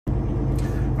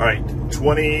All right,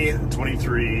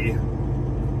 2023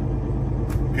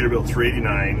 Peterbilt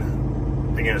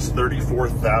 389. Thing has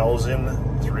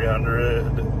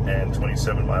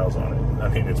 34,327 miles on it. I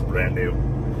mean, it's brand new.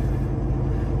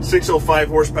 605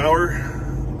 horsepower,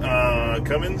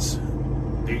 Cummins,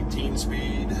 18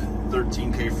 speed,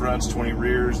 13K fronts, 20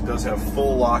 rears. Does have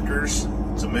full lockers.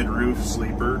 It's a mid-roof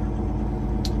sleeper.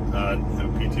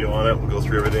 Have PTO on it. We'll go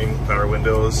through everything. Power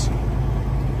windows.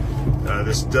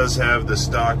 This does have the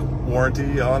stock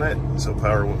warranty on it, so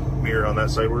power mirror on that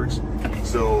side works.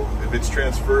 So if it's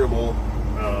transferable,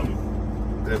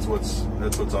 that's what's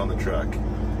on the truck.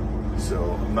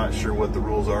 So I'm not sure what the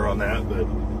rules are on that, but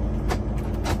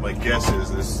my guess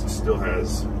is this still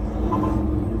has,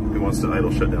 it wants to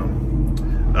idle shutdown.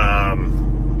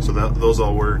 So those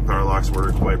all work. Power locks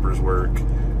work, wipers work,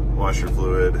 washer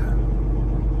fluid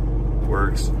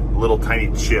works. A little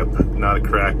tiny chip, not a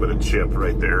crack, but a chip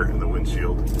right there in the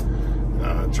windshield.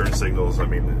 Turn signals, I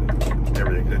mean,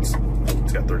 everything. It's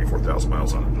got 34,000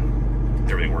 miles on it.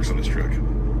 Everything works on this truck.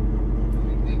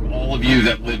 All of you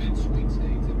that live in Sweet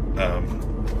States.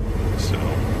 So,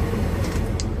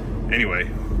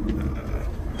 anyway.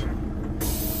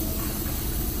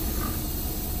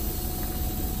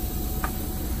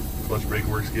 Clutch brake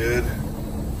works good.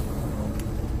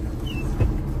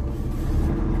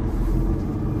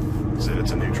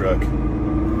 It's a new truck.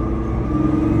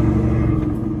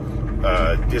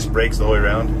 Disc brakes the way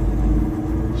around.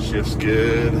 Shifts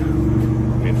good. I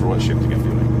mean, for what shifting I'm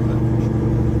doing.